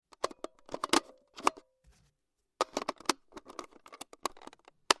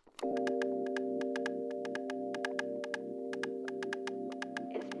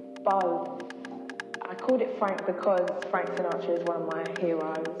Both. I called it Frank because Frank Sinatra is one of my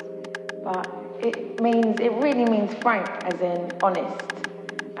heroes, but it really means frank, as in honest.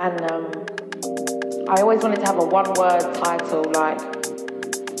 And I always wanted to have a one-word title, like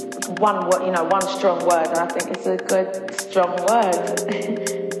one word, one strong word, and I think it's a good strong word.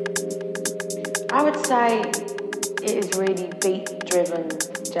 I would say it is really beat-driven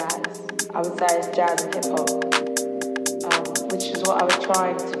jazz. I would say it's jazz and hip-hop. Which is what I was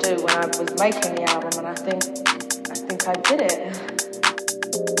trying to do when I was making the album, and I think I did it.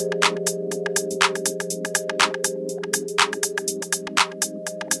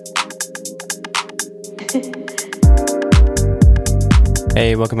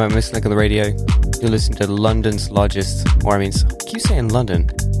 Hey, welcome back, Mr. Lick on the radio. You're listening to London's largest, I keep saying London.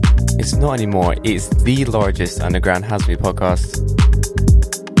 It's not anymore. It's the largest underground house music podcast.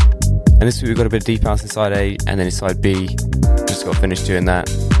 And this week we've got a bit of deep house in side A, and then in side B. Just got finished doing that.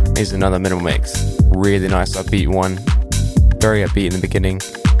 Here's another minimal mix. Really nice upbeat one. Very upbeat in the beginning,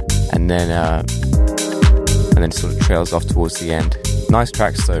 and then sort of trails off towards the end. Nice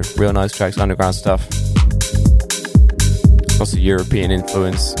tracks though, real nice tracks, underground stuff. Lots of European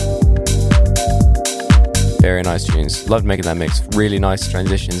influence. Very nice tunes. Loved making that mix. Really nice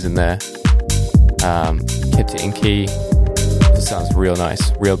transitions in there. Kept it in key. It sounds real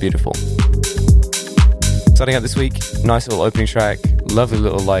nice, real beautiful. Starting out this week, nice little opening track, lovely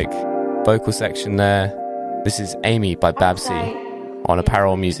little vocal section there. This is Amy by Babsy on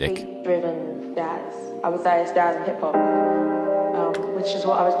Apparel Music. Driven jazz. I would say it's jazz and hip hop, which is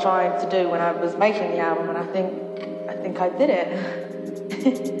what I was trying to do when I was making the album, and I think I did it.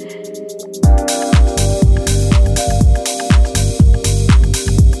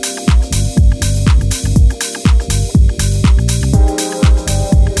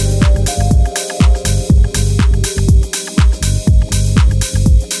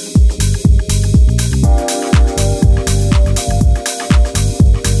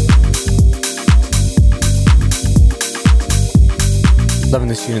 Loving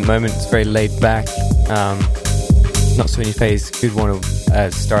this tune at the moment. It's very laid back, not so in your face. Good one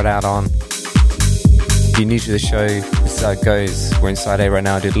to start out on. If you're new to the show, this is how it goes. We're inside A right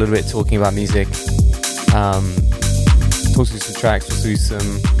now. I did a little bit of talking about music, talk through some tracks, talk through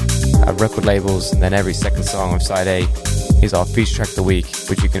some record labels, and then every second song of side A is our feature track of the week,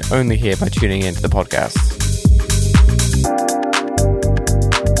 which you can only hear by tuning into the podcast.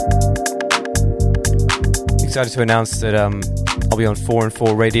 Excited to announce that I'll be on 4 and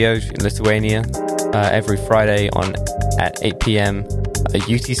 4 radio in Lithuania every Friday at 8 p.m.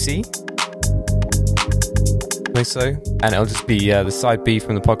 UTC. I think so. And it'll just be the side B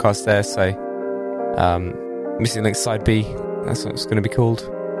from the podcast there. So Missing Link side B, that's what it's going to be called.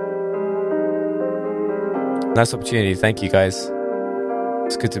 Nice opportunity. Thank you guys.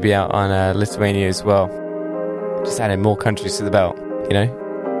 It's good to be out on Lithuania as well. Just adding more countries to the belt,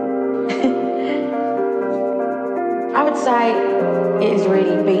 I would say it is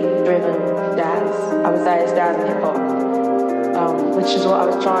really beat-driven jazz. I would say it's jazz and hip-hop, which is what I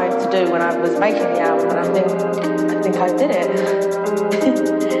was trying to do when I was making the album, and I think I did it.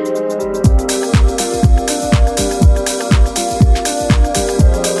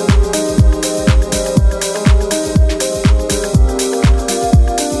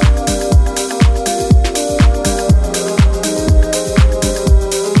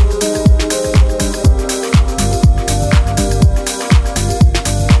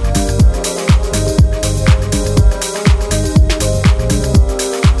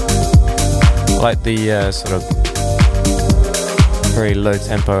 Like the sort of very low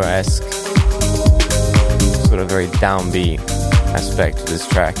tempo-esque, sort of very downbeat aspect of this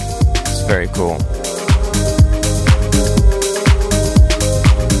track. It's very cool.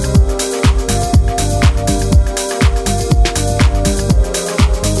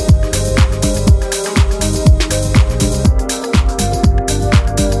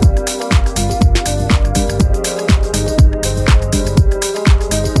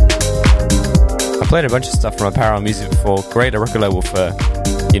 Played a bunch of stuff from Apparel Music before. Great record label for,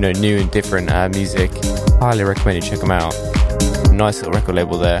 new and different music. Highly recommend you check them out. Nice little record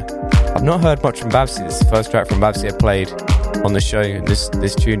label there. I've not heard much from Babsy. This is the first track from Babsy I played on the show. And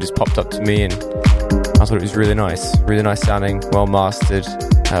this tune just popped up to me, and I thought it was really nice. Really nice sounding, well mastered,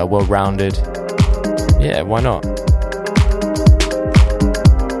 well rounded. Yeah, why not?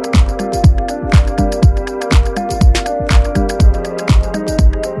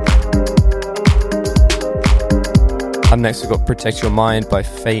 Up next, we've got Protect Your Mind by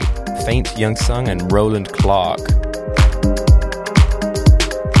Faint Young Sung and Roland Clark.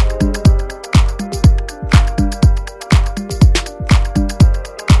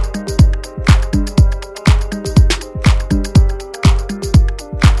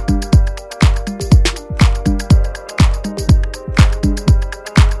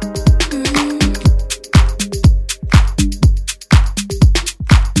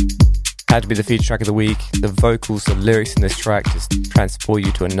 Had to be the feature track of the week. The vocals, the lyrics in this track just transport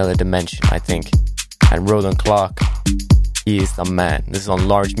you to another dimension, I think. And Roland Clark, he is the man. This is on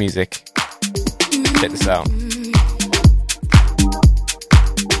Large Music. Check this out.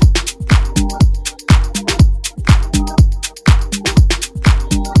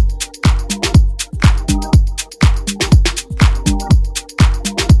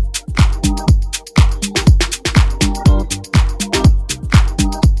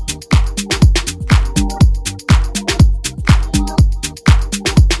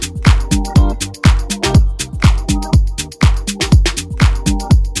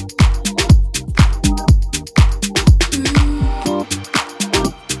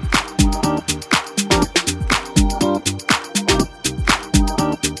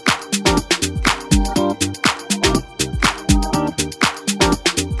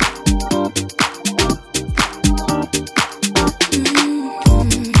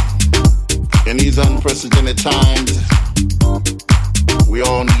 Unprecedented times, we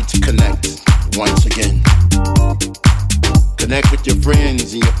all need to connect once again. Connect with your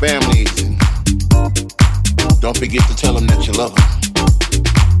friends and your families, and don't forget to tell them that you love them.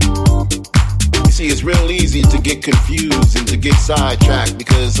 You see, it's real easy to get confused and to get sidetracked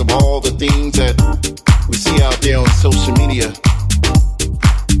because of all the things that we see out there on social media.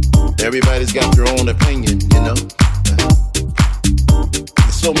 Everybody's got their own opinion, you know.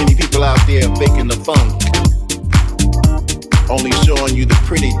 So many people out there faking the funk, only showing you the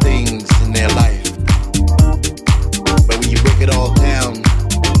pretty things in their life. But when you break it all down,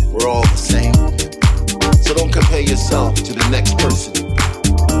 we're all the same. So don't compare yourself to the next person,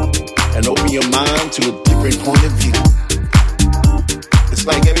 and open your mind to a different point of view. It's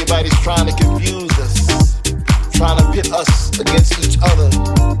like everybody's trying to confuse us, trying to pit us against each other.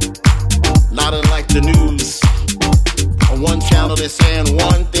 Not unlike the news. On one channel they're saying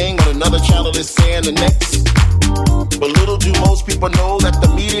one thing, on another channel they're saying the next. But little do most people know that the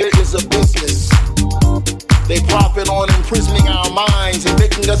media is a business. They profit on imprisoning our minds and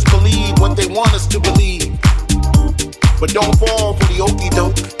making us believe what they want us to believe. But don't fall for the okie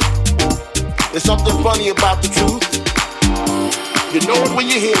doke. There's something funny about the truth. You know it when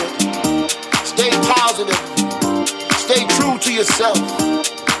you hear it. Stay positive. Stay true to yourself.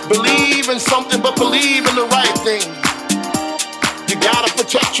 Believe in something, but believe in the right thing. You gotta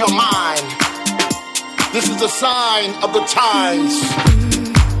protect your mind. This is a sign of the times.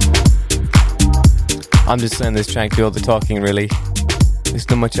 I'm just saying this track do all the talking, really. There's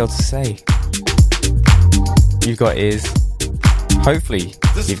not much else to say. You've got ears. Hopefully,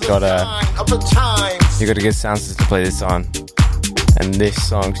 you've got a good sound system to play this on. And this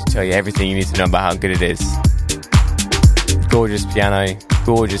song should tell you everything you need to know about how good it is. Gorgeous piano,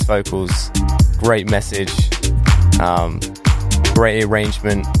 gorgeous vocals, great message. Great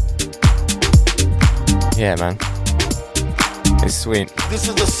arrangement. Yeah, man. It's sweet. This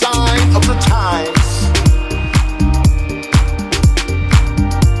is the sign of the times.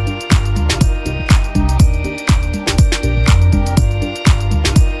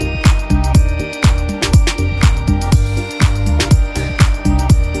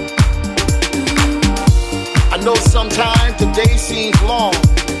 I know sometimes the day seems long,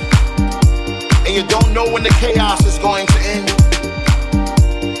 and you don't know when the chaos is going to end.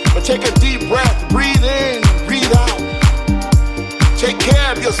 But take a deep breath, breathe in, breathe out. Take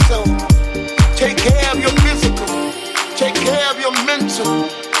care of yourself. Take care of your physical. Take care of your mental.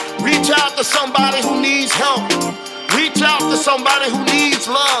 Reach out to somebody who needs help. Reach out to somebody who needs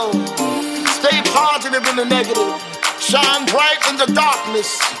love. Stay positive in the negative. Shine bright in the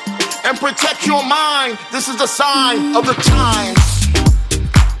darkness. And protect your mind. This is the sign of the times.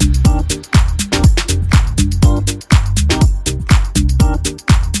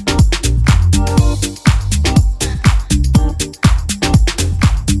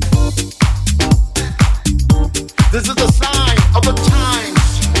 This is the sign of the times.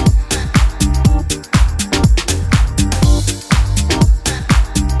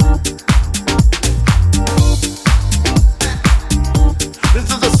 This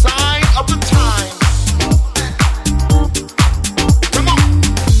is the sign of the times. Come on.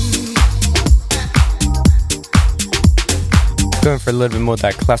 Going for a little bit more of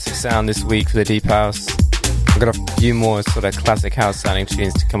that classic sound this week for the Deep House. I've got a few more sort of classic house sounding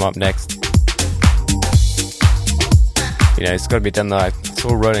tunes to come up next. You know, it's got to be done though. I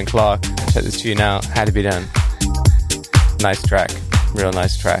saw Roland Clark check this tune out. Had to be done. Nice track. Real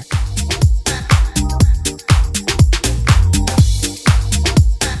nice track.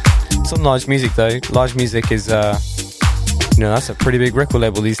 Some Large Music though. Large Music is, you know, that's a pretty big record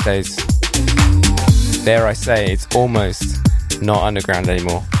label these days. Dare I say, it's almost not underground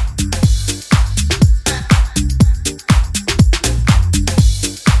anymore.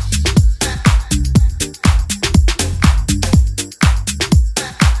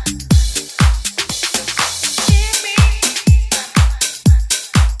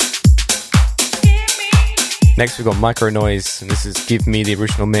 Next we've got Micro Noise, and this is Give Me the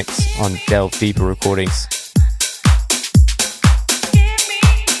Original Mix on Delve Deeper Recordings.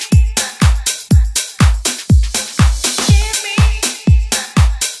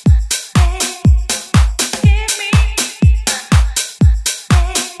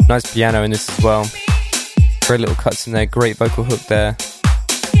 Nice piano in this as well. Great little cuts in there, great vocal hook there.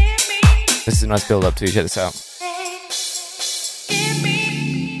 This is a nice build up too, check this out.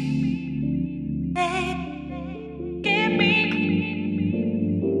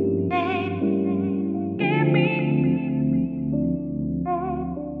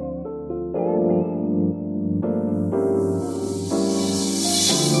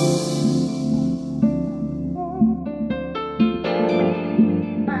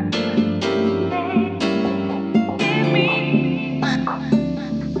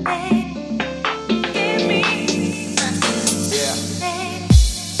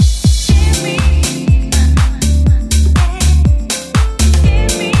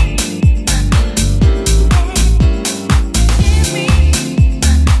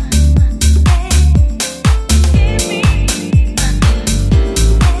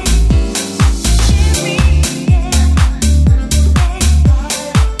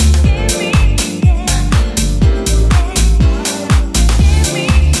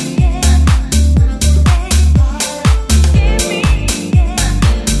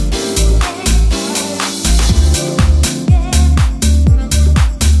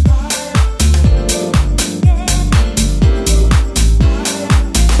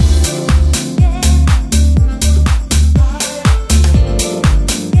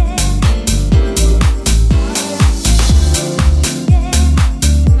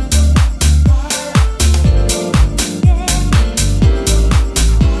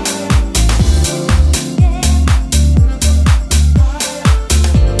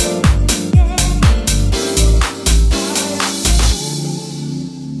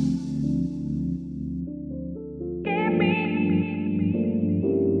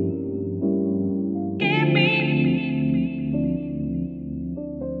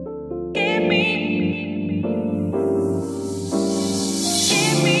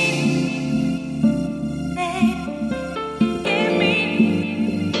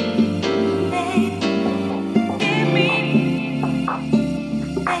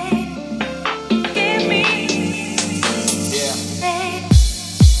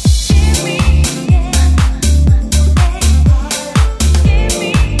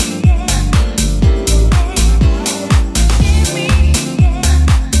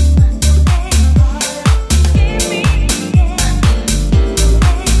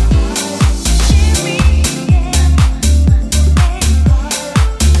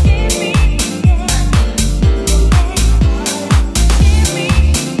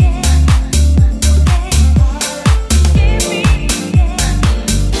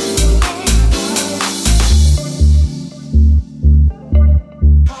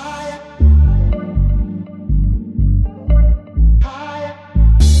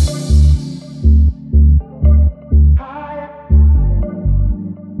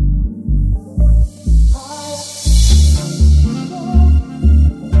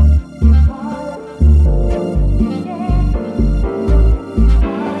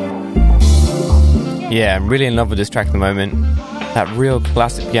 Yeah, I'm really in love with this track at the moment. That real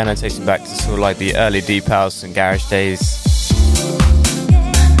classic piano takes me back to sort of like the early deep house and garage days.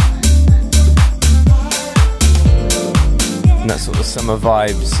 And that sort of summer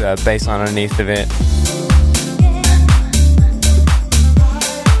vibes, bass line underneath of it.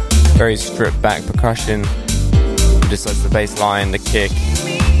 Very stripped back percussion. Just lets the bass line, the kick,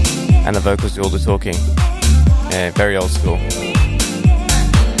 and the vocals do all the talking. Yeah, very old school.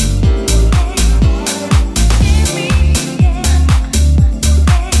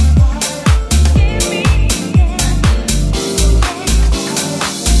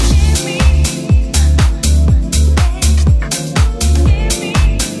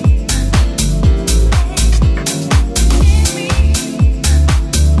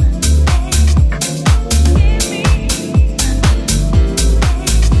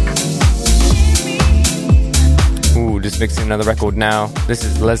 Mixing another record now. This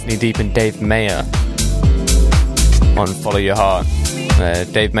is Leslie Deep and Dave Mayer on Follow Your Heart.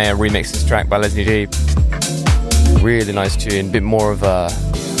 Dave Mayer remixed this track by Leslie Deep. Really nice tune. Bit more of a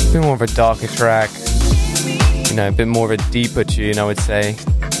darker track. You know, a bit more of a deeper tune, I would say.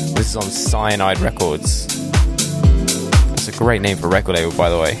 This is on Cyanide Records. That's a great name for a record label,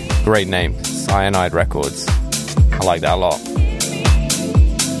 by the way. Great name, Cyanide Records. I like that a lot.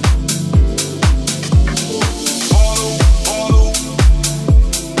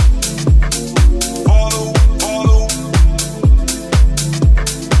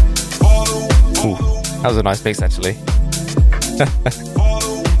 That was a nice mix, actually.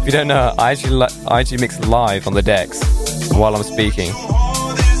 If you don't know, I actually mix live on the decks while I'm speaking.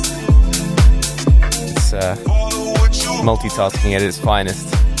 It's multitasking at its finest.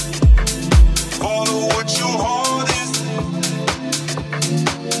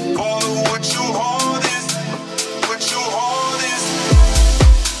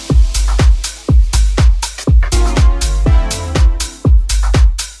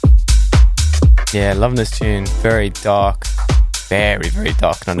 Yeah, loving this tune. Very dark. Very, very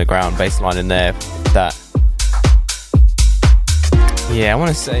dark and underground bass line in there. That. Yeah, I want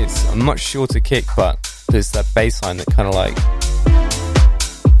to say it's a much shorter kick, but there's that bass line that kind of like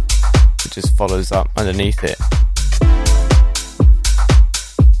it just follows up underneath it.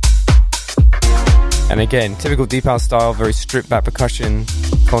 And again, typical deep house style, very stripped back percussion,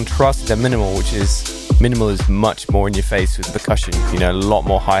 contrasted to minimal, which is minimal is much more in your face with percussion. You know, a lot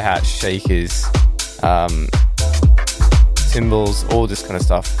more hi-hats, shakers, cymbals, all this kind of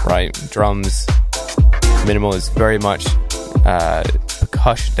stuff, right? Drums. Minimal is very much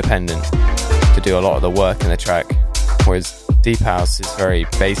percussion dependent to do a lot of the work in the track, whereas deep house is very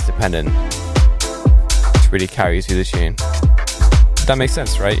bass dependent to really carry you through the tune. That makes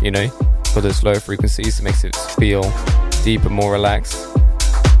sense, right? You know, for those lower frequencies, it makes it feel deeper, more relaxed.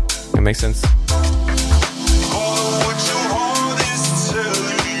 It makes sense.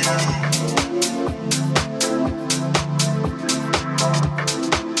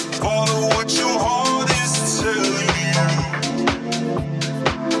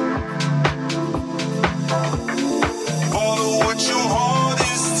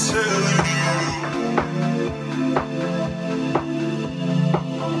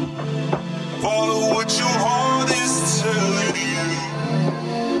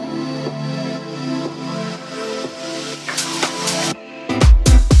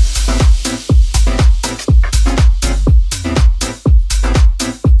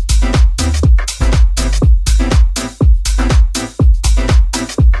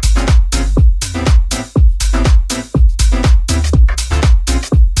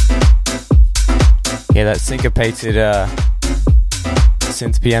 That syncopated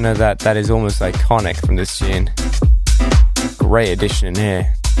synth piano that is almost iconic from this tune. Great addition in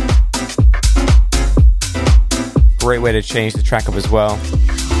here. Great way to change the track up as well.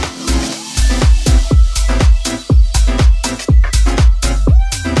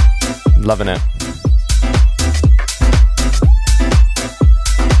 Loving it.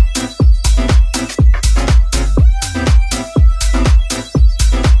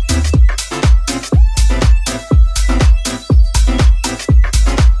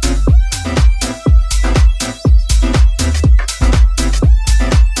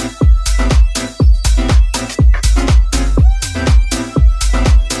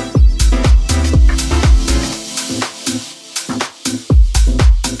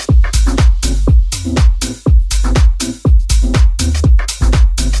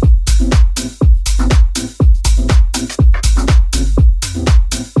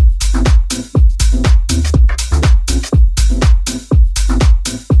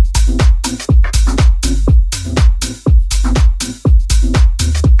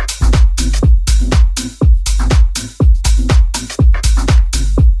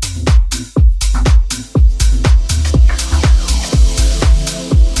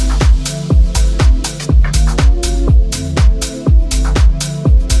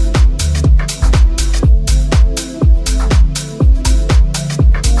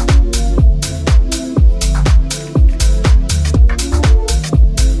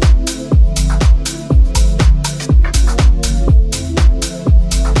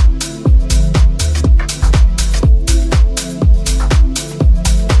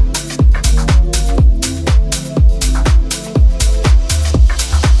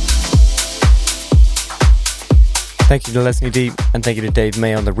 Thank you to Leslie Deep, and thank you to Dave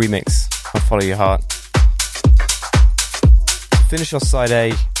May on the remix of Follow Your Heart. To finish off side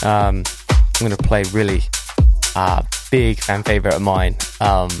A, I'm going to play really big fan favourite of mine,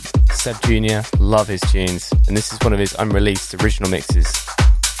 Seb Jr., love his tunes, and this is one of his unreleased original mixes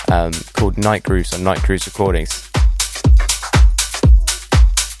called Night Grooves on Night Grooves Recordings.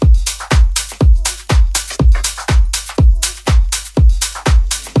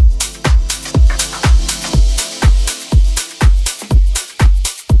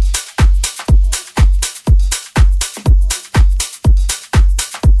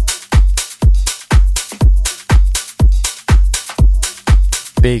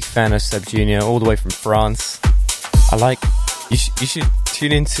 Big fan of Seb Jr., all the way from France. You should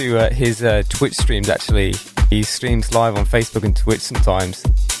tune into his Twitch streams, actually. He streams live on Facebook and Twitch sometimes.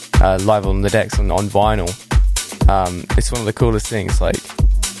 live on the decks on vinyl. It's one of the coolest things. Like,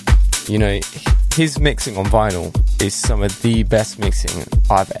 you know, his mixing on vinyl is some of the best mixing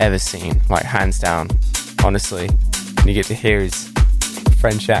I've ever seen, like hands down, honestly. And you get to hear his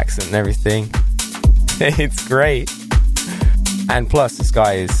French accent and everything. It's great. And plus, this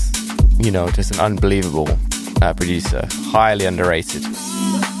guy is, you know, just an unbelievable producer, highly underrated.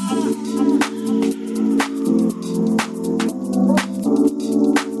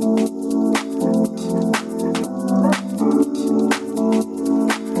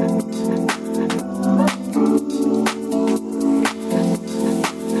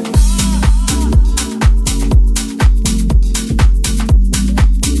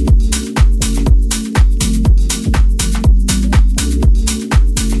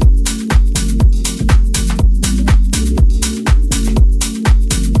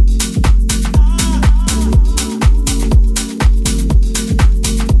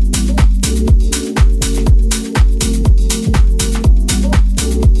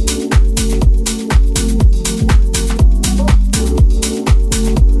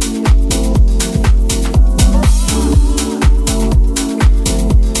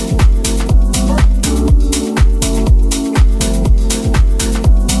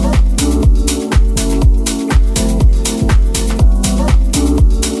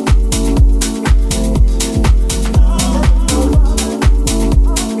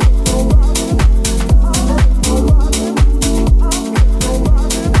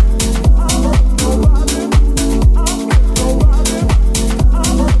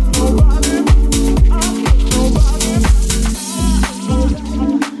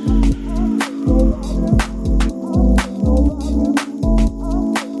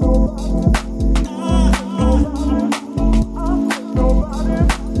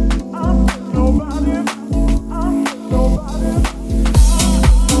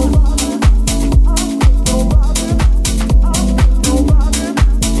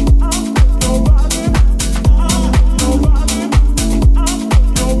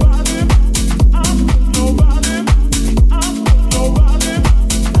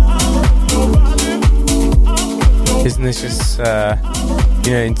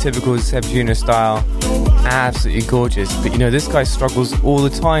 You know, in typical Seb Junior style, absolutely gorgeous. But you know, this guy struggles all the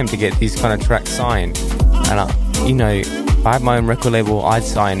time to get these kind of tracks signed. And you know, if I had my own record label, I'd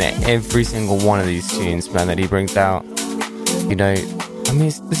sign every single one of these tunes, man, that he brings out. You know, I mean,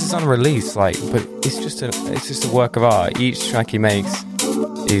 this is unreleased, like, but it's just a work of art. Each track he makes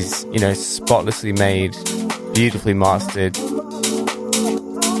is, you know, spotlessly made, beautifully mastered.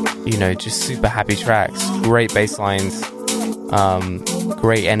 You know, just super happy tracks, great bass lines,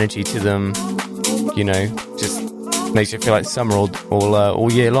 great energy to them. You know, just makes you feel like summer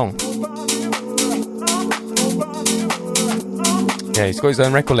all year long. Yeah, he's got his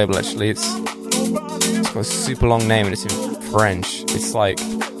own record label actually. It's got a super long name and it's in French. It's like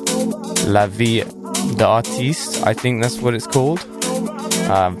La Vie d'Artiste, I think that's what it's called.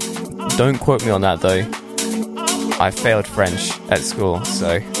 Don't quote me on that though. I failed French at school,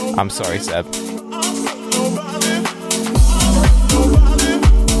 so I'm sorry, Seb.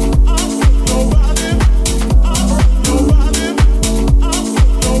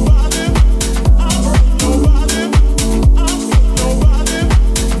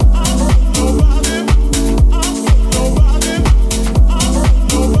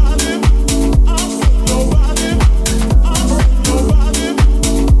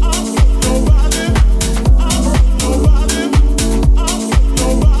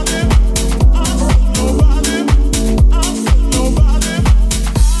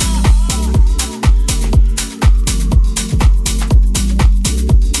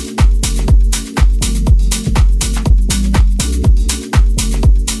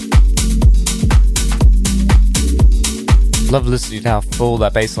 Love listening to how full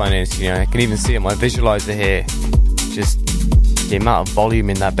that bass line is. You know, I can even see it on my visualizer here. Just the amount of volume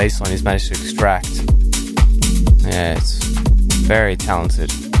in that bass line he's managed to extract. Yeah, it's very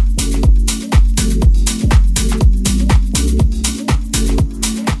talented.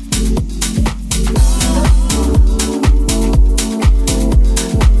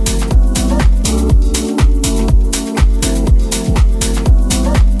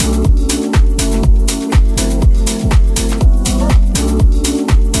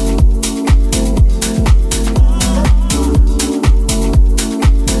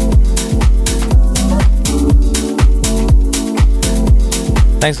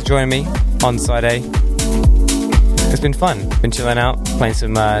 Thanks for joining me on Side A. It's been fun. Been chilling out, playing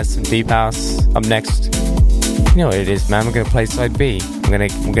some deep house. Up next, you know what it is, man. We're gonna play Side B. We're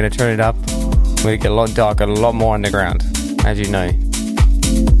gonna turn it up. We're gonna get a lot darker, a lot more underground, as you know.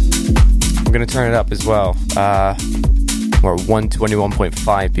 I'm going to turn it up as well. We're at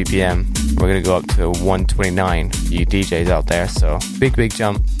 121.5 BPM. We're going to go up to 129 for you DJs out there. So big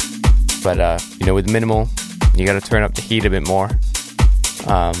jump. But, with minimal, you got to turn up the heat a bit more.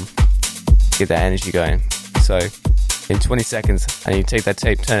 Get that energy going. So in 20 seconds, I need to take that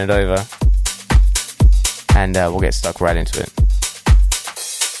tape, turn it over, and we'll get stuck right into it.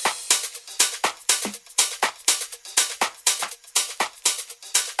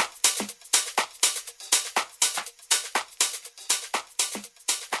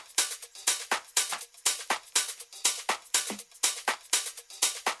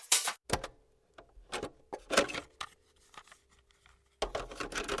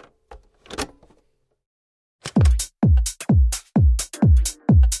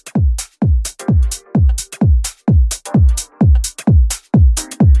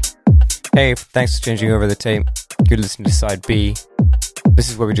 Hey, thanks for changing over the tape. You're listening to Side B.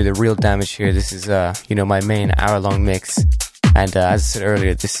 This is where we do the real damage here. This is, my main hour-long mix. And as I said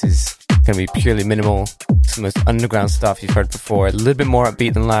earlier, this is going to be purely minimal. Some of the most underground stuff you've heard before. A little bit more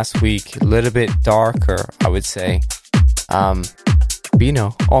upbeat than last week. A little bit darker, I would say. But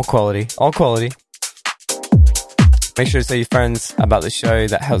all quality. All quality. Make sure to tell your friends about the show.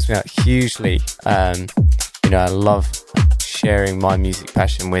 That helps me out hugely. I love sharing my music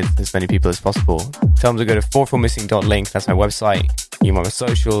passion with as many people as possible. Tell them to go to 44missing.link. That's my website. You know, my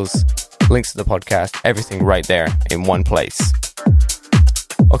socials, links to the podcast, everything right there in one place.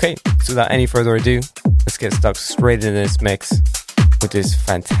 Okay, so without any further ado, let's get stuck straight into this mix with this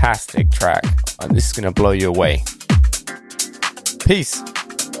fantastic track. This is going to blow you away. Peace.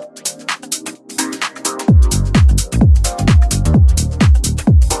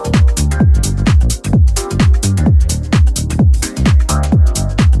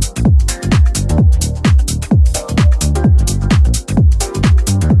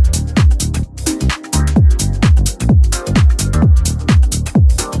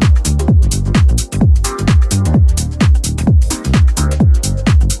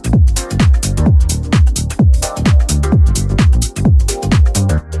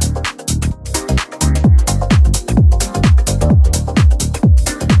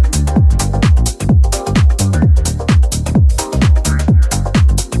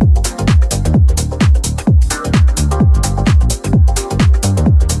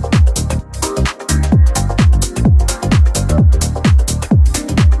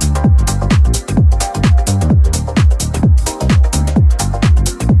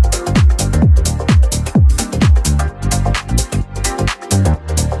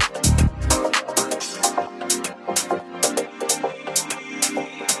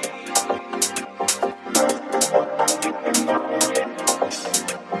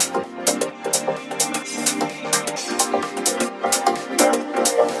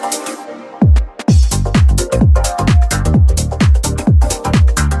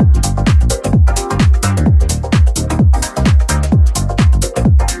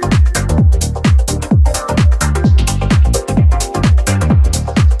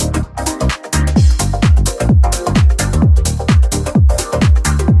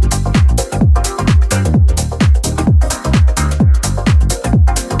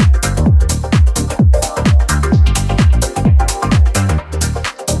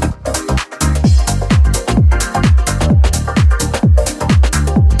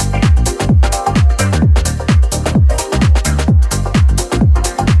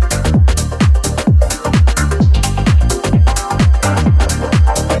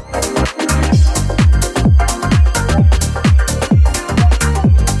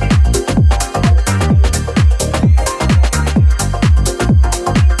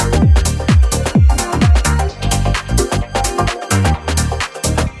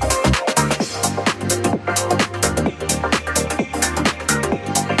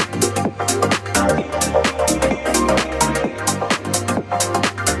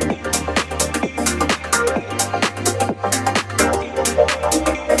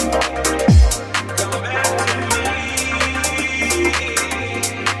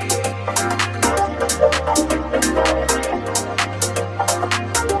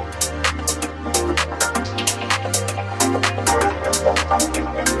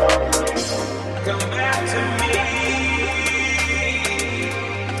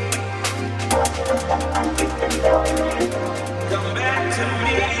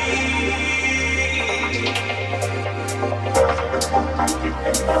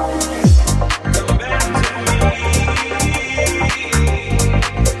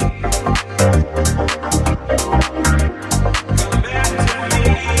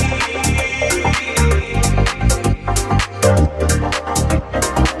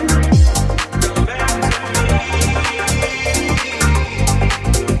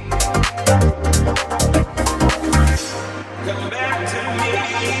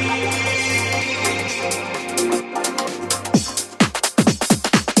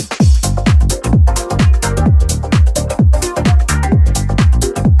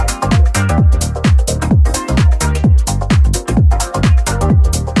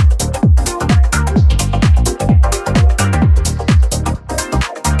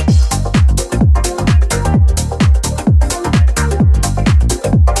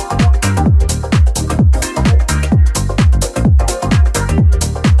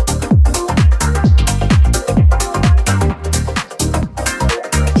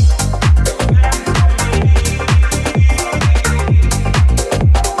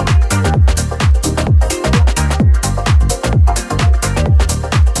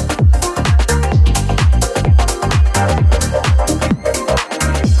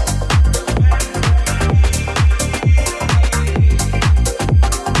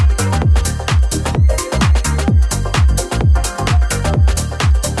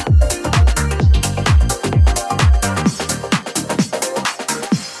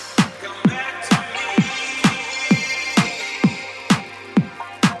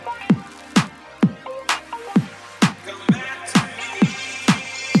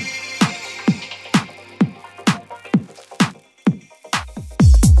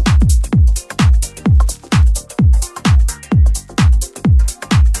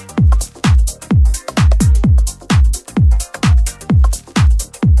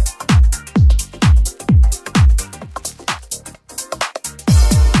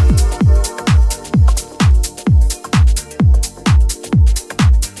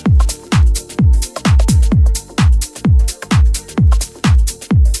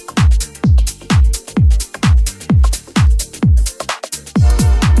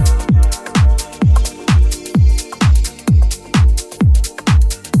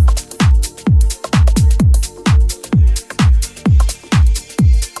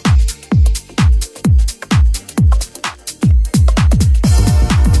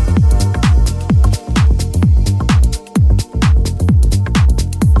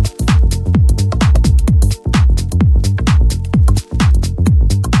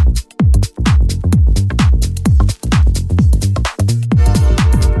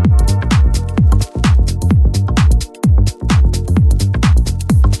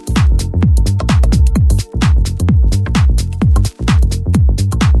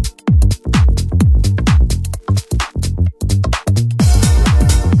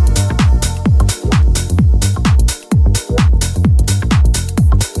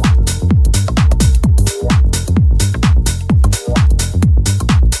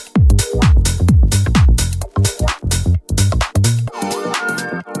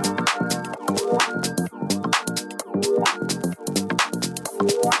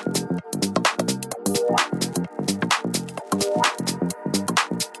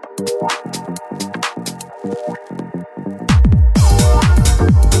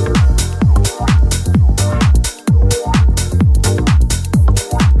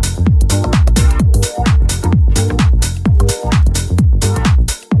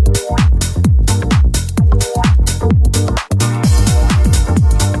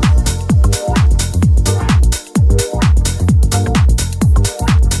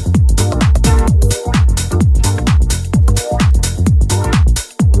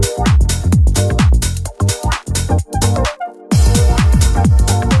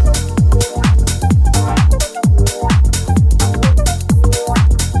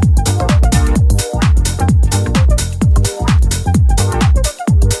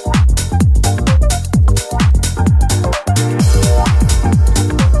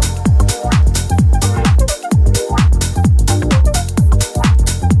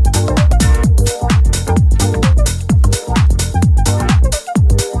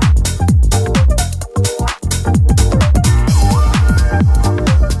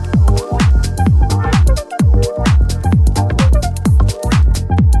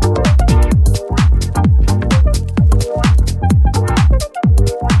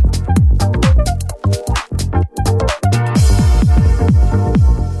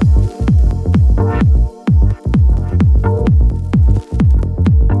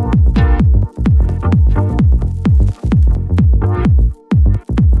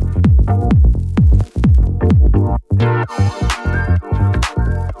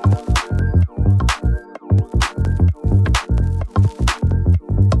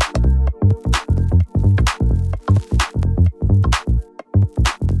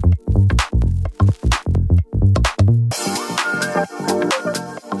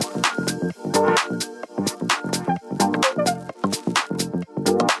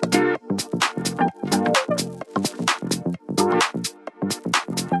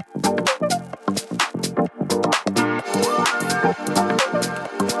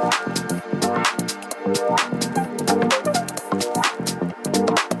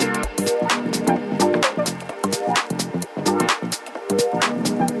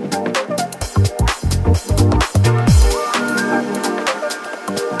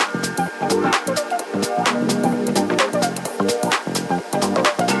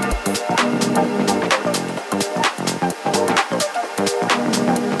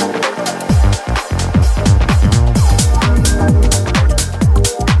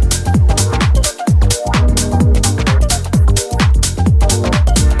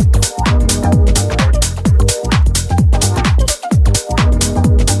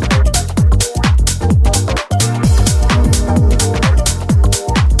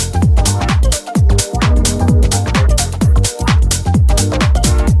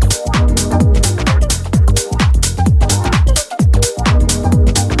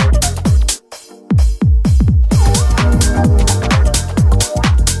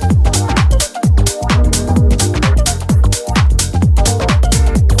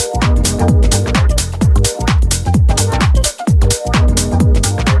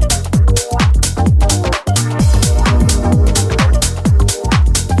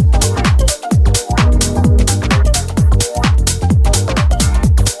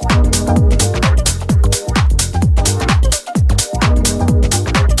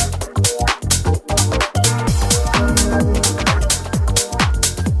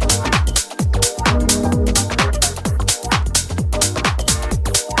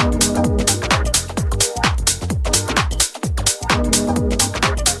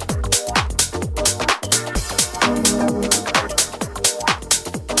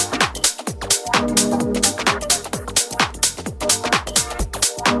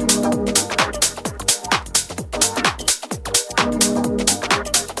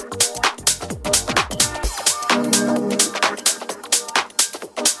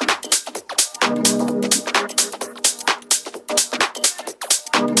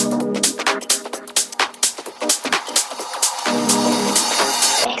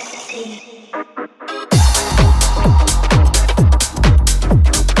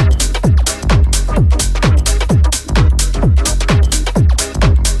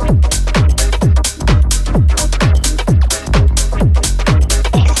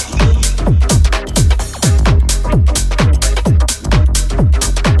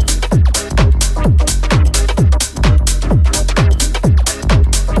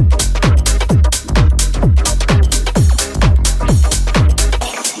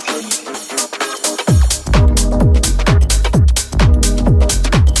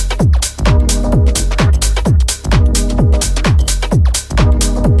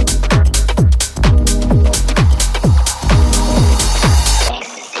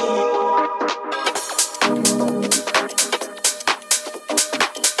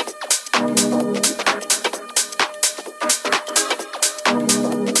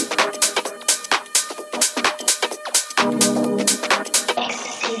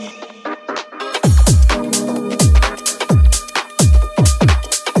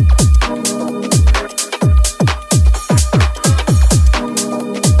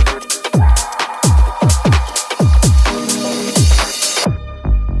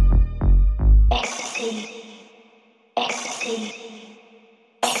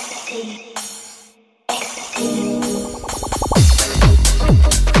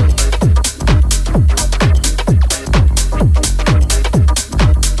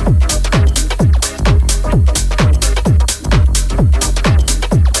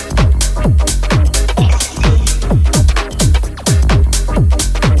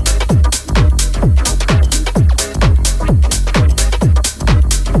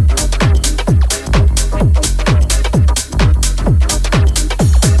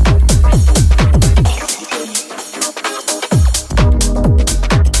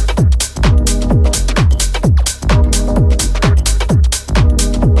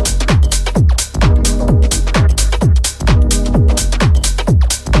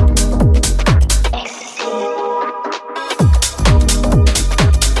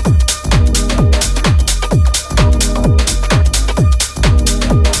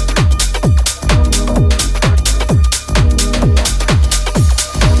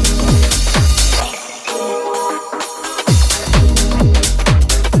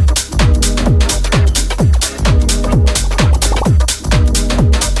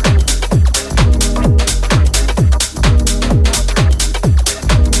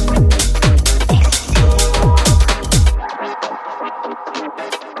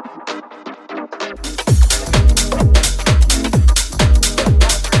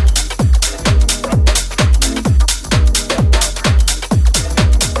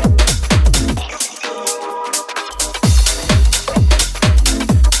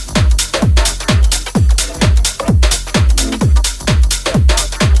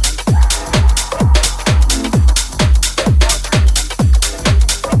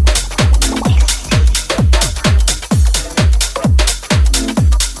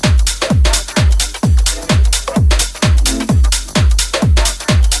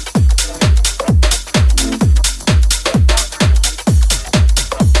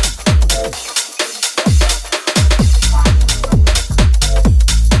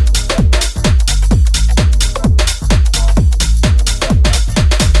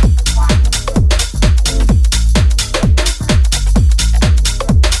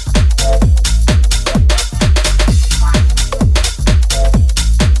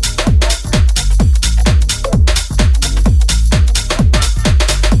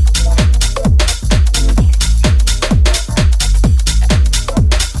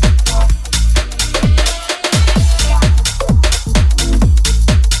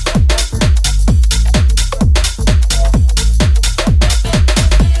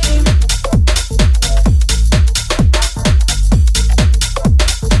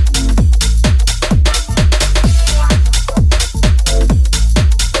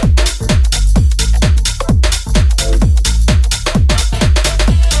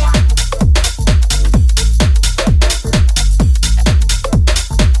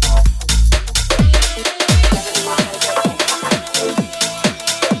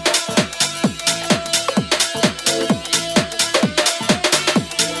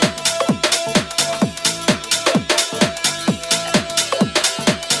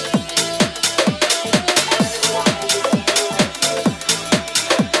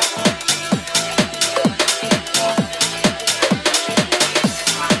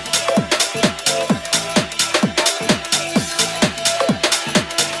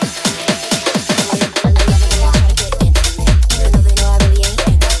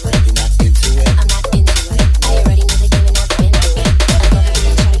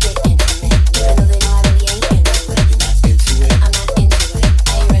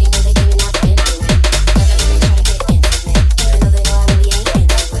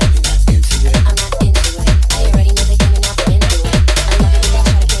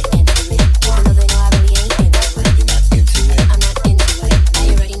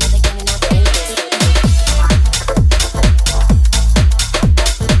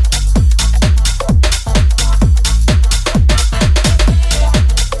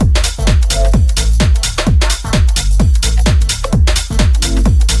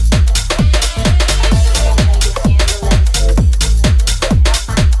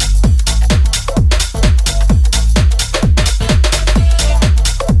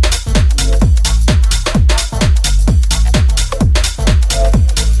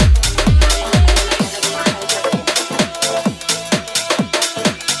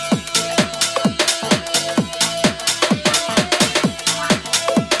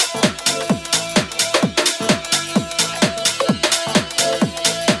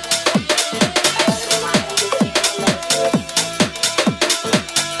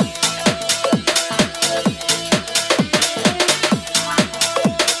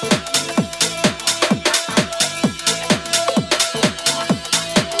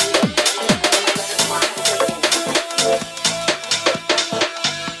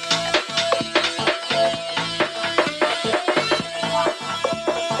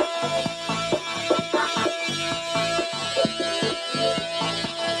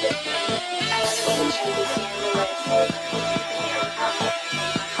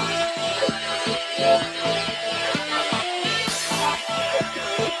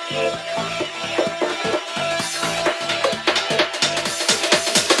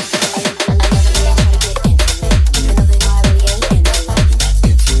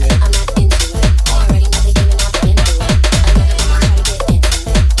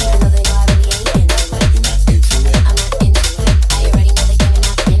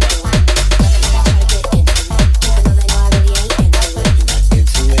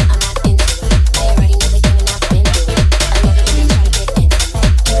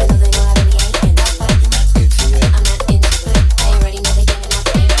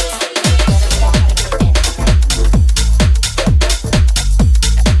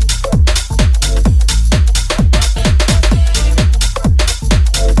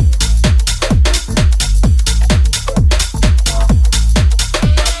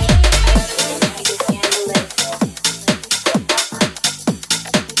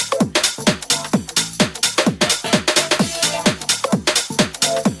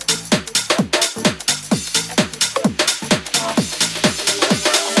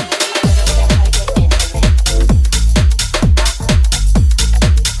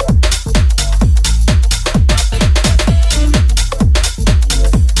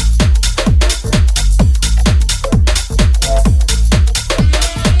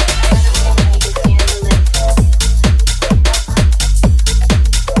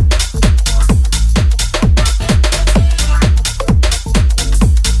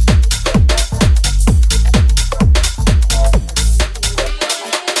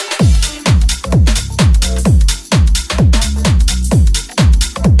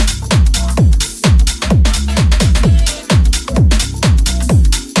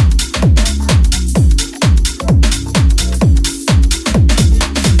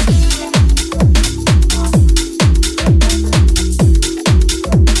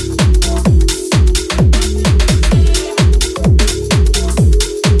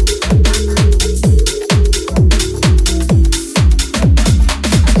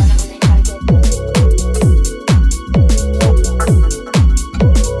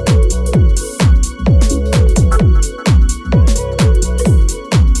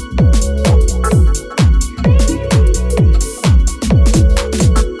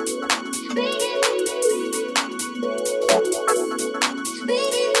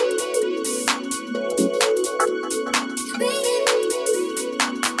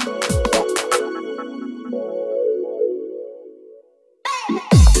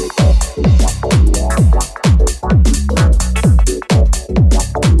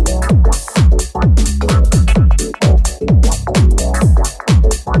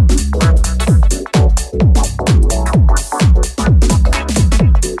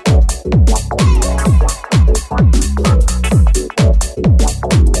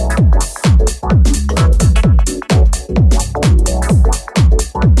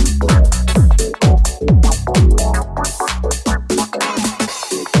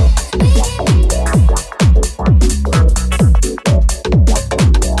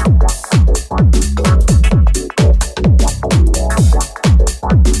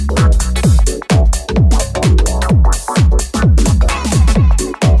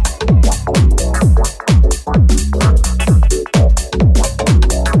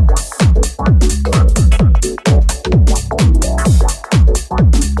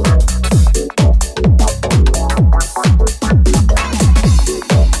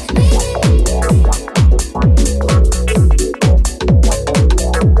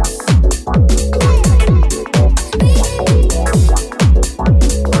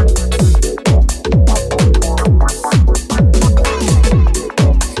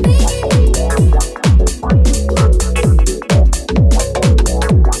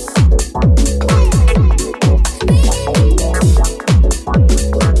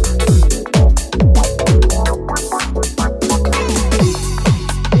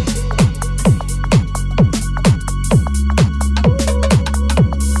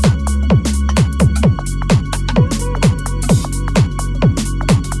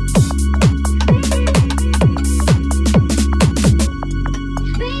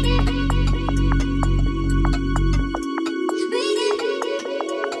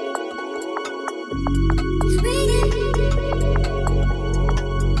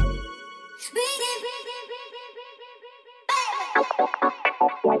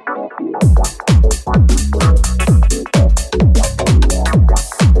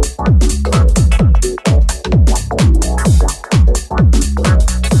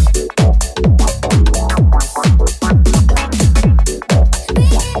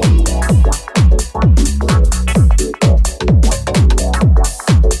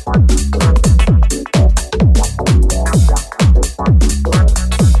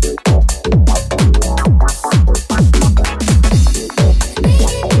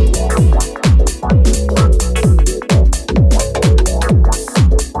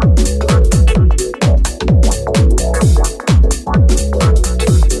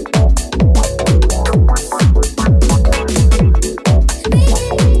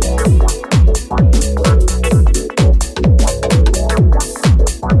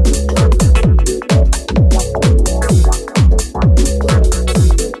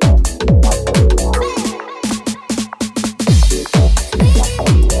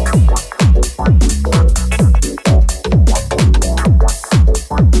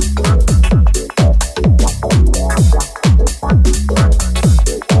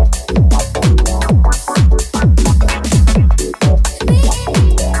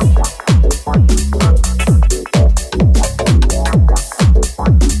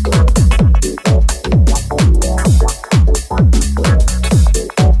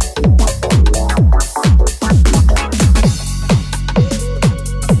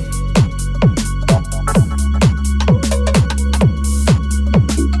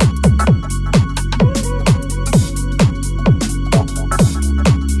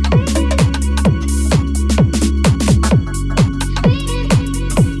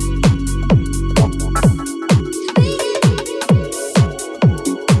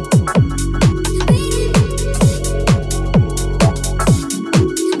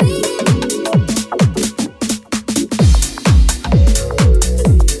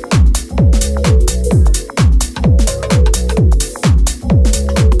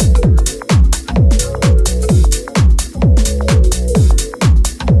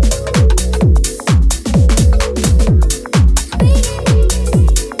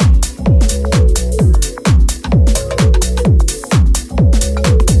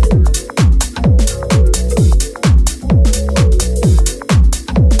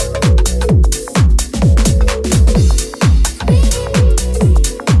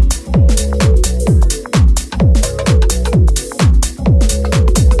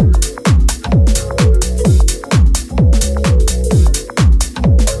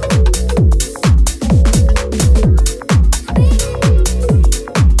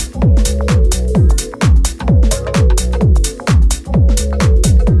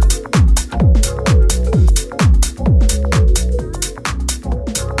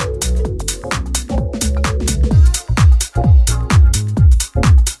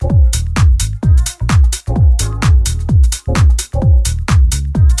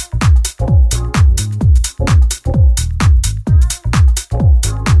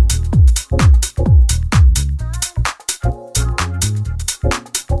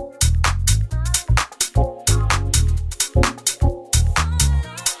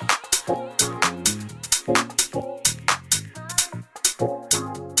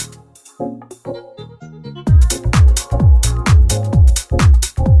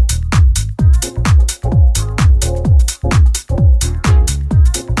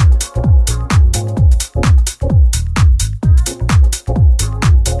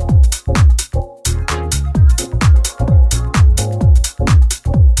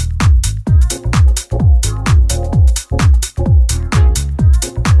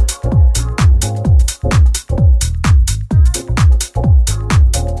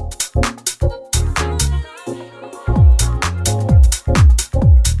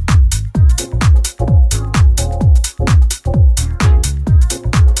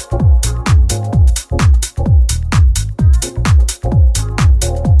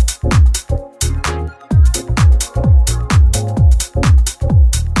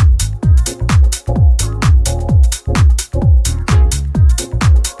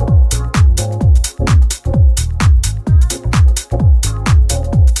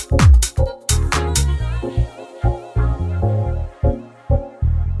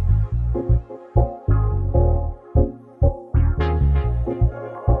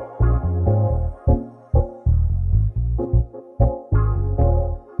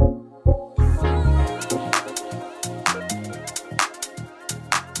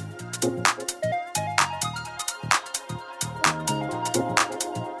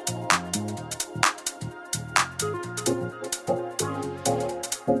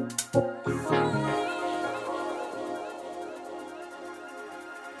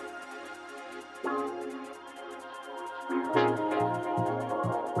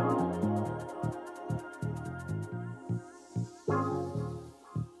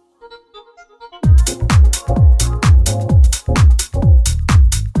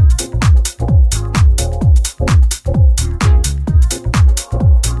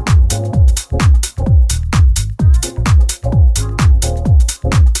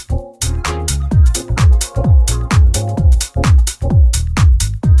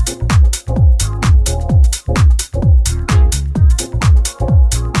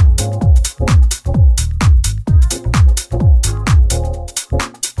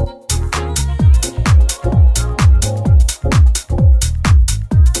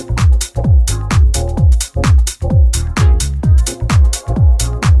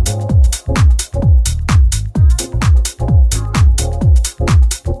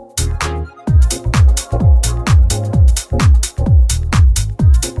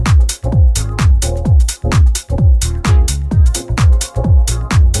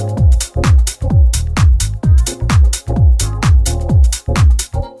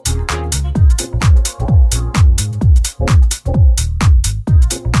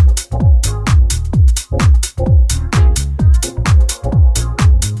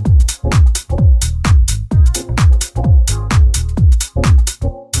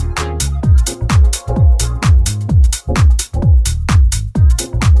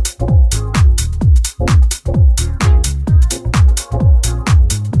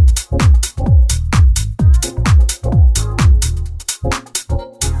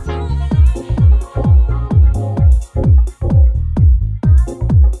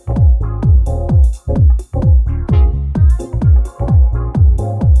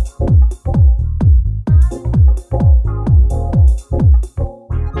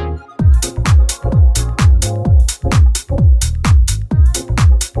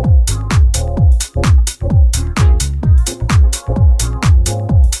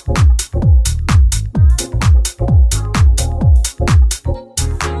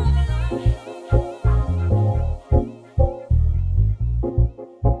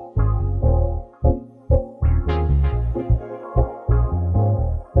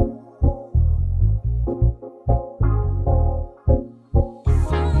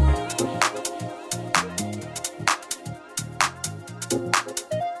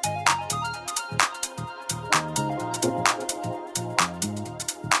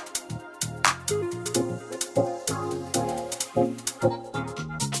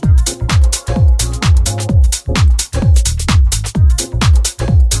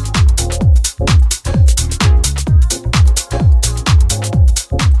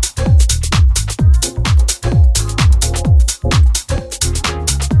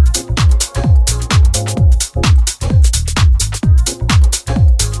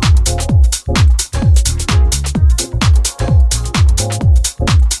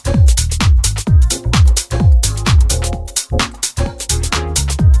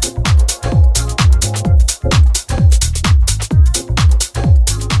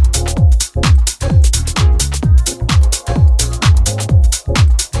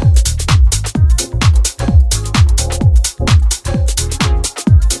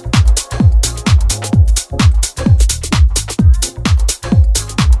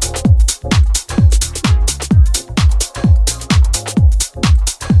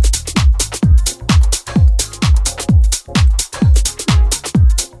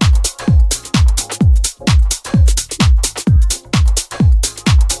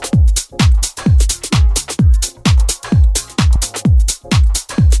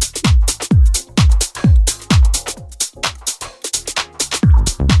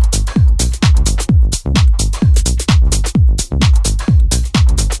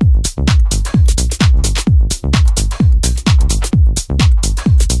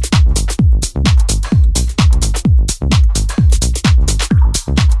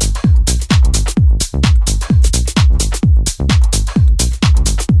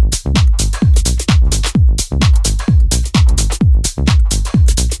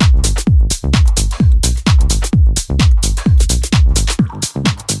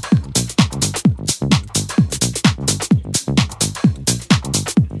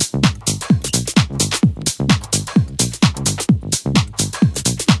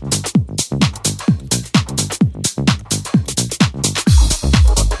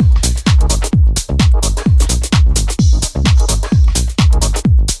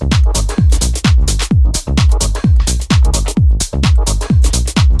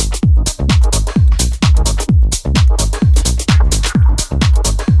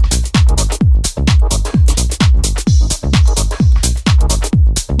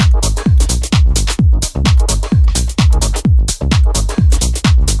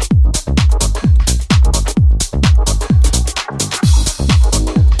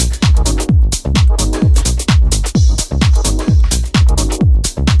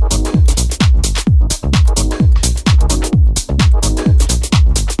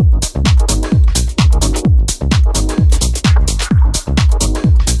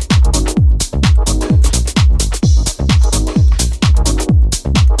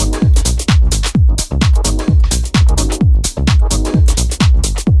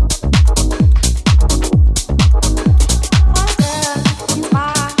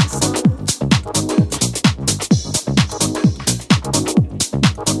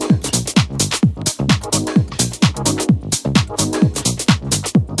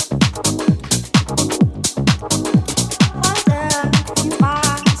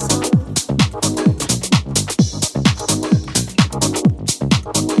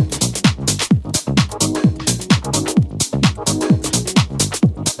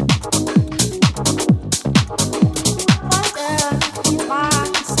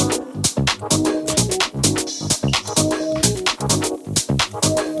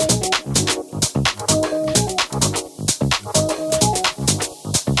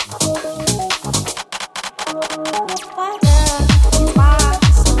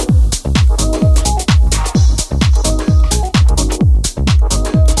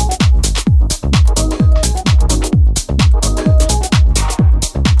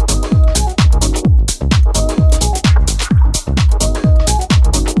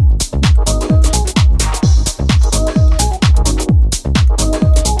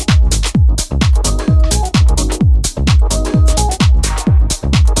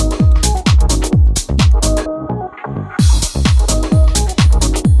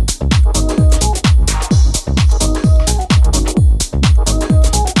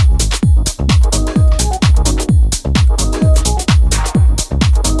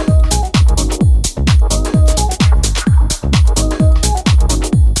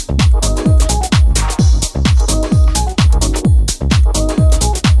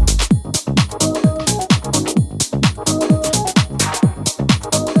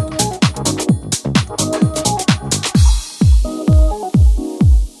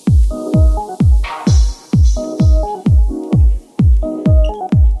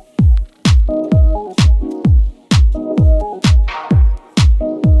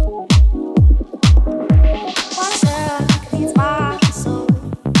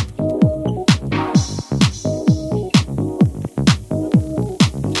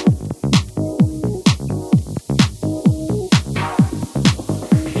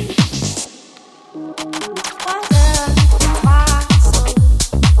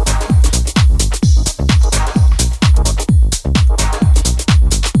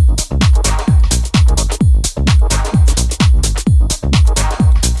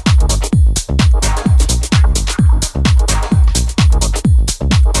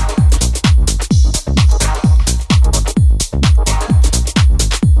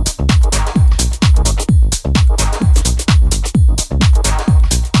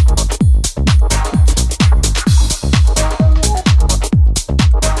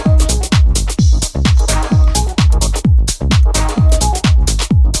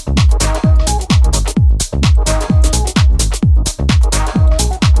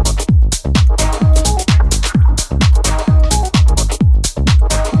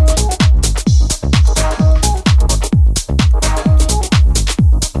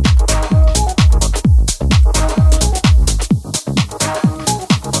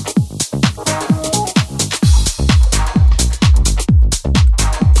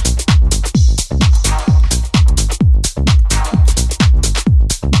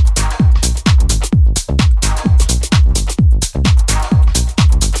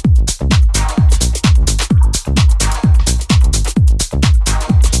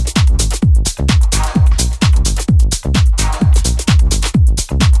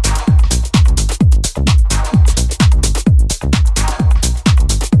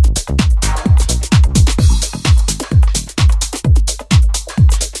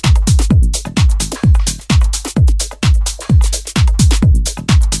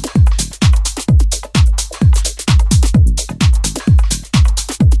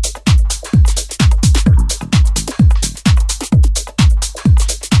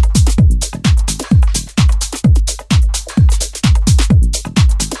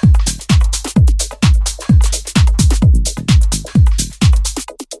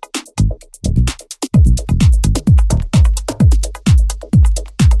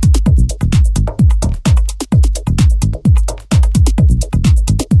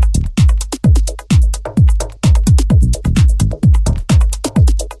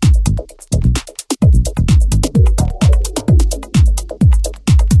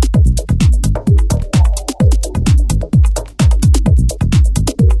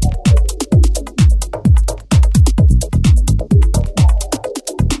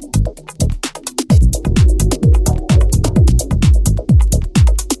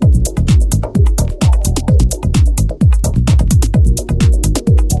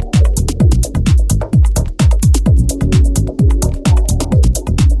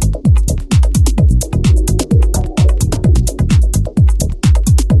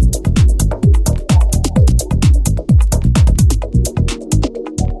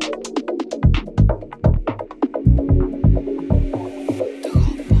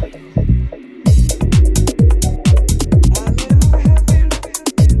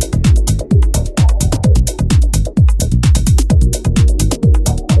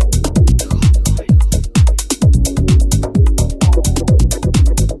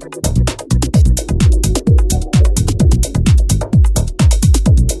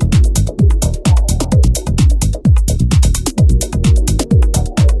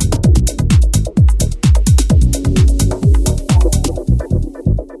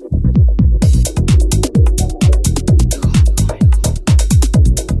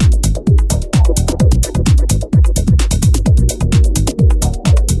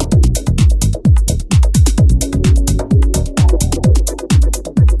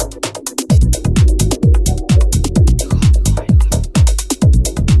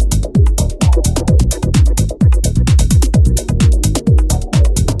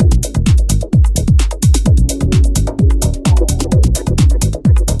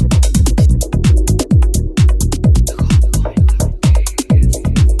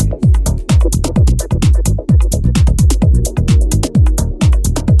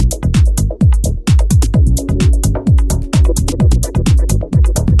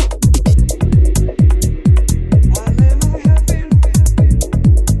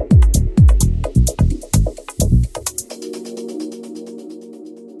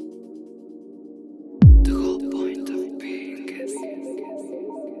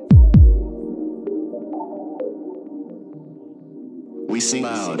 sing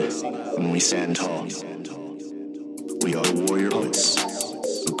loud and we stand tall. We are the warrior poets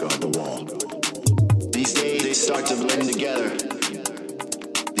who guard the wall. These days they start to blend together.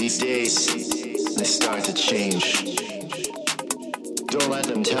 These days they start to change. Don't let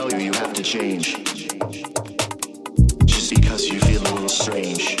them tell you have to change just because you feel a little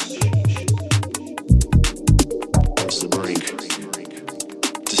strange. It's the break.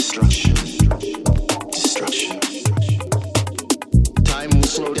 Destruction. Destruction. Time will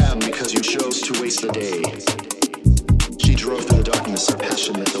slow down because you chose to waste the day. She drove through the darkness, her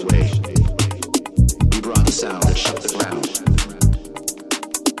passion lit the way. We brought the sound that shook the ground.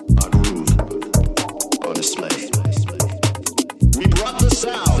 Our groove on display. We brought the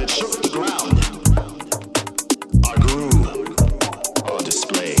sound that shook the ground. Our groove on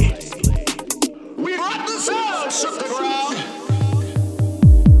display. We brought the sound that shook the ground.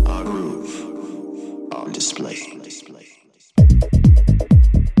 Our groove on display. On display.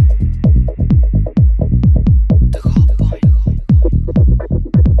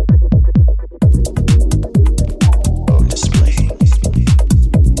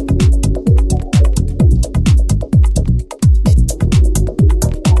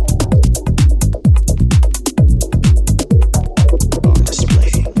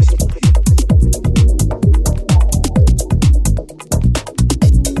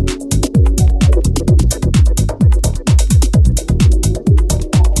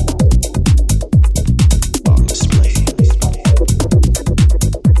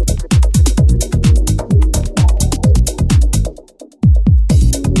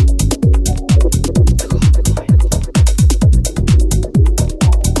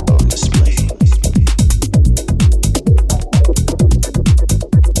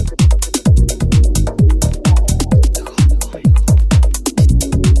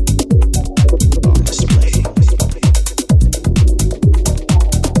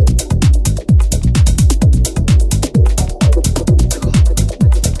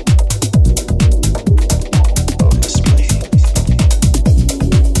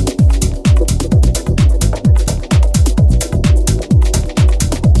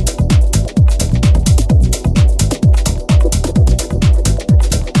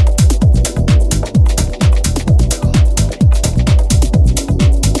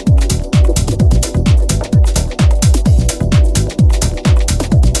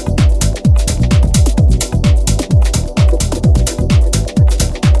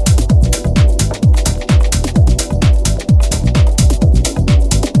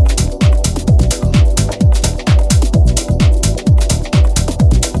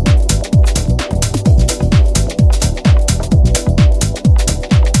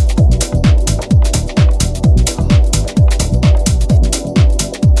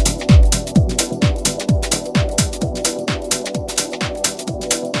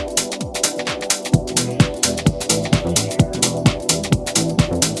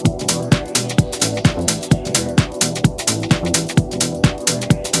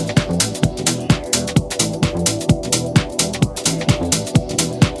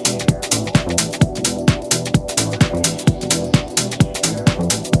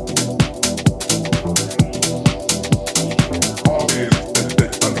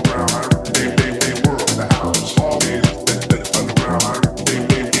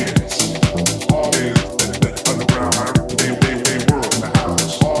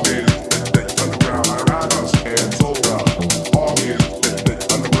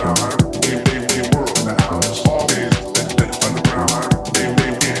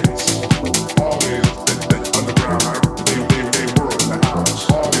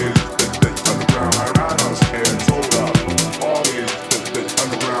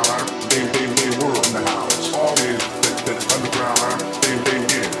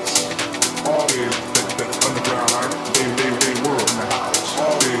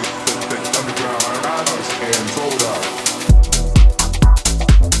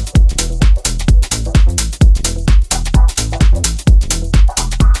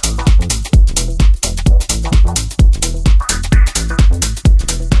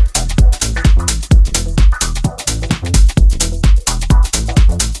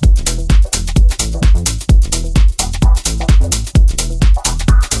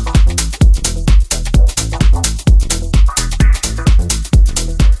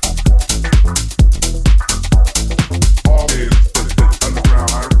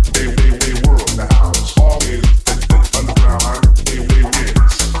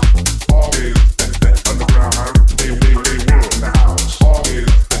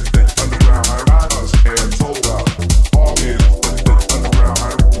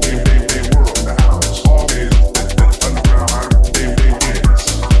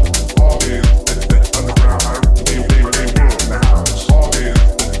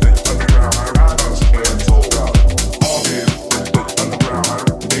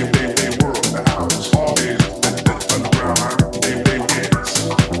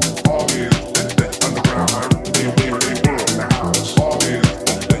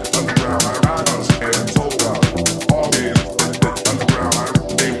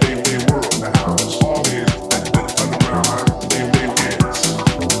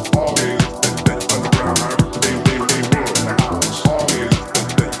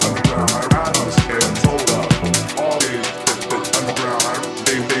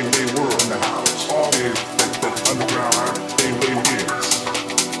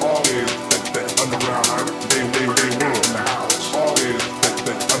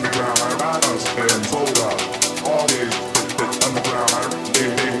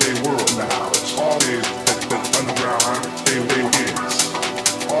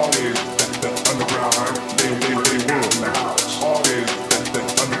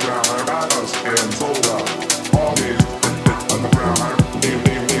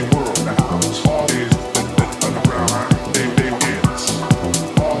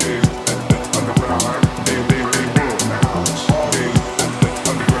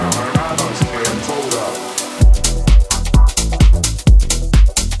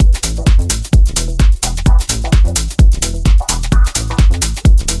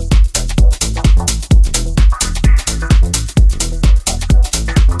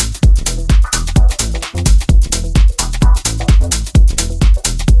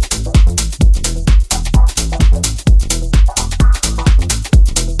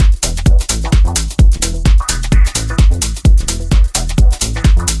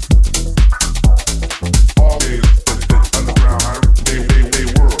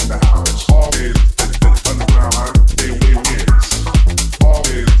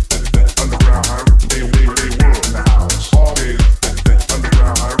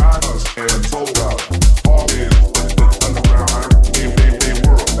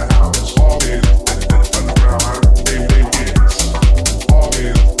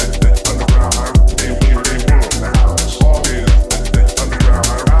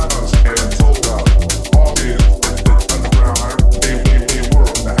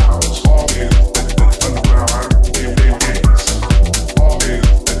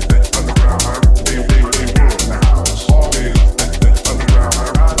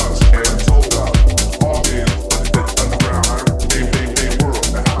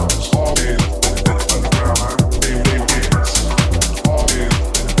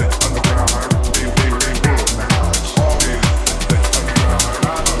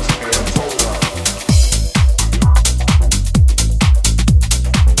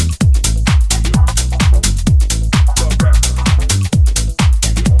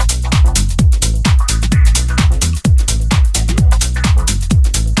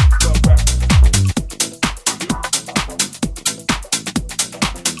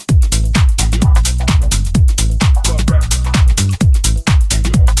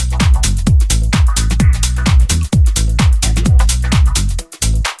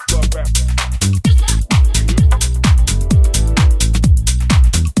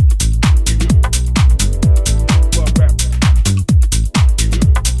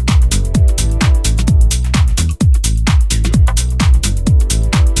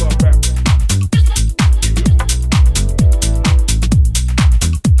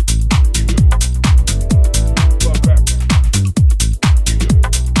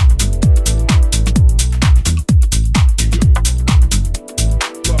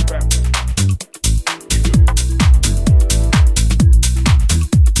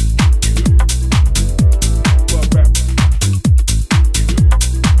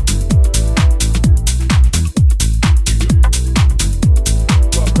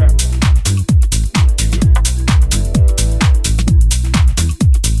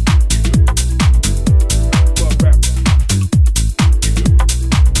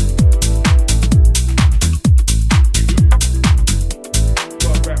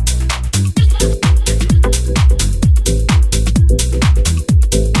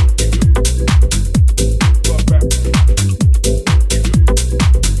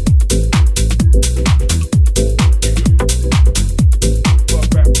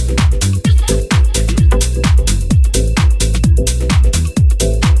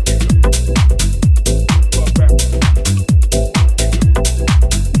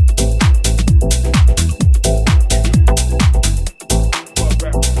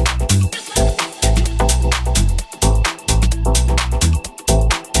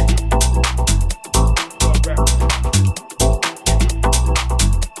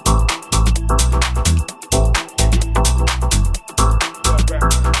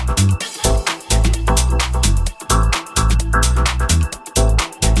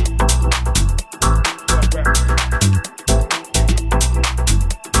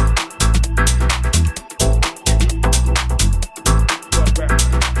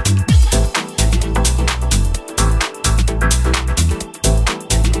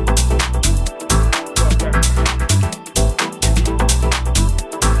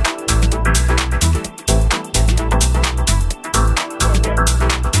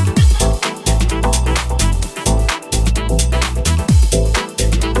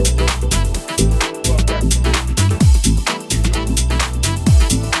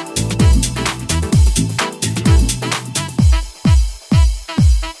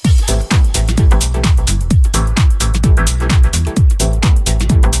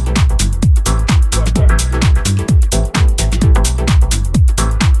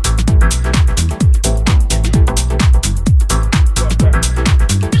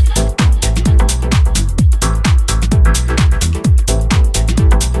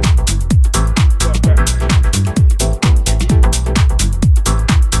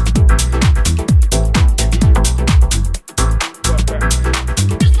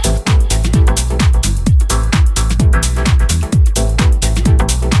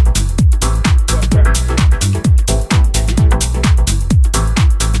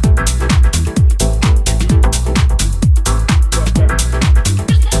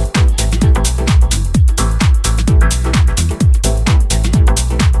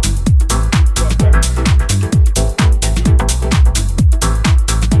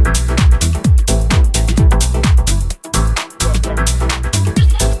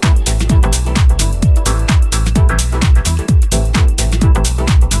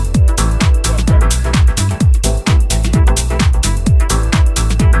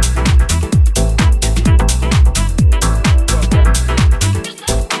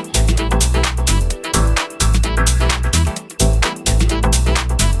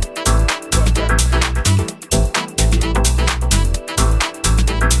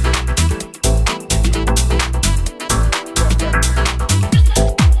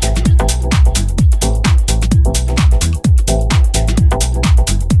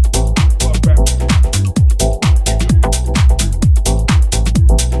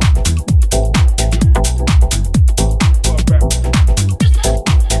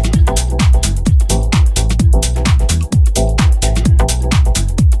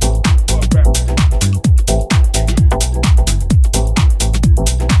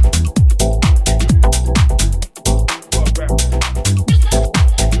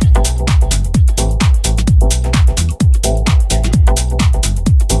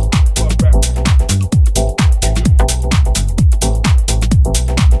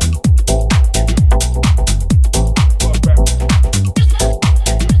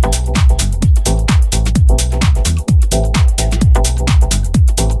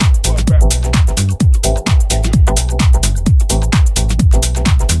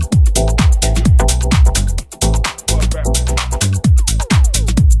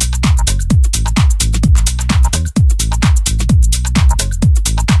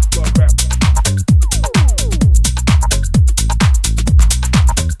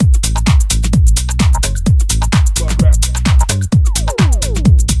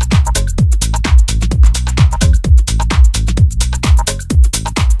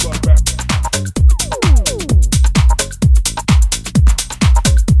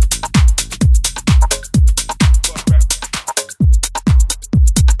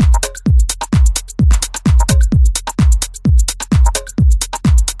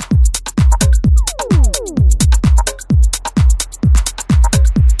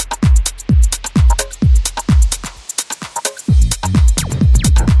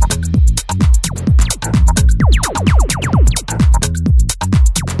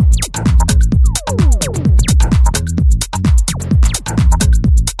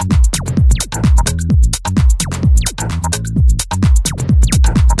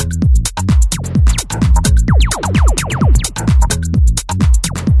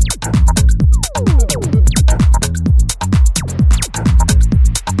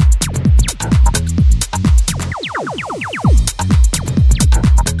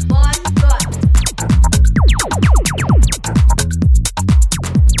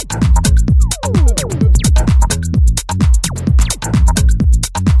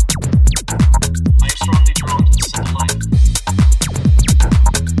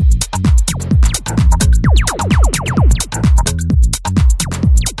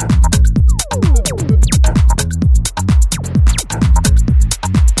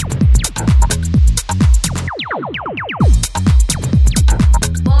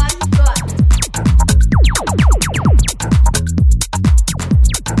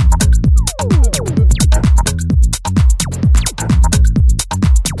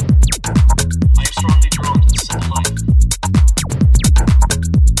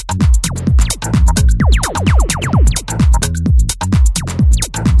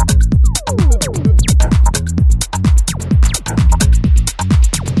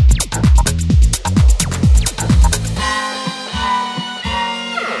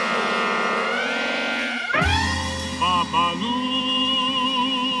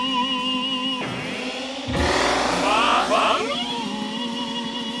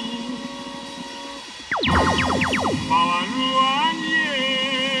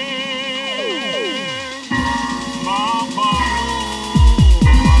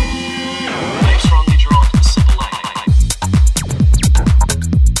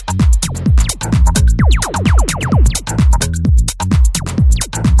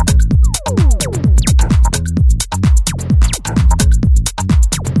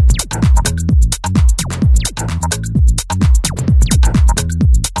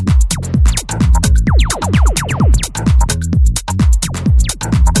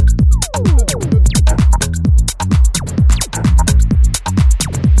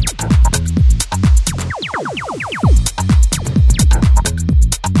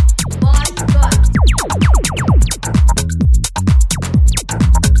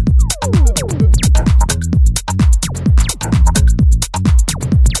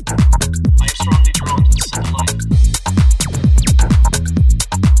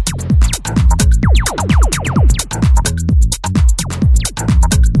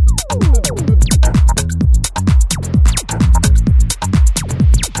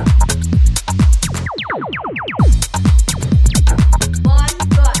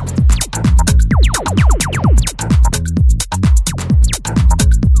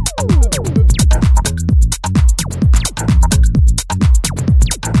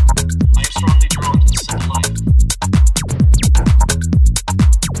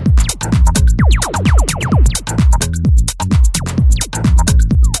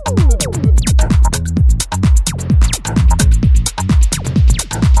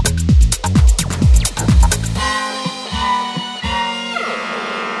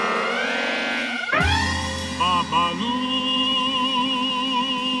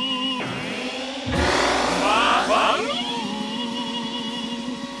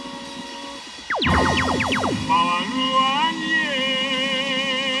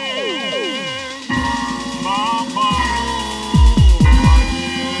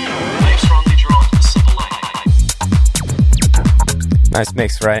 Nice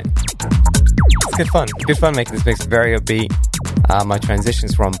mix, right? It's good fun. Good fun making this mix. Very upbeat. My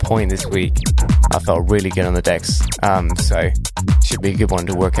transitions were on point this week. I felt really good on the decks. So should be a good one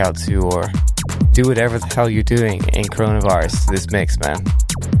to work out to, or do whatever the hell you're doing in coronavirus. This mix, man.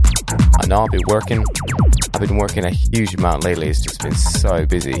 I know I've been working a huge amount lately. It's just been so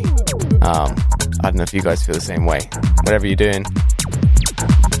busy. I don't know if you guys feel the same way. Whatever you're doing,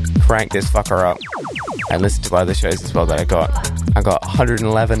 crank this fucker up and listen to my other shows as well that I got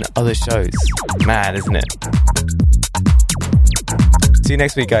 111 other shows. Mad, isn't it? See you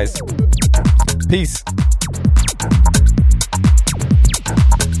next week, guys. Peace.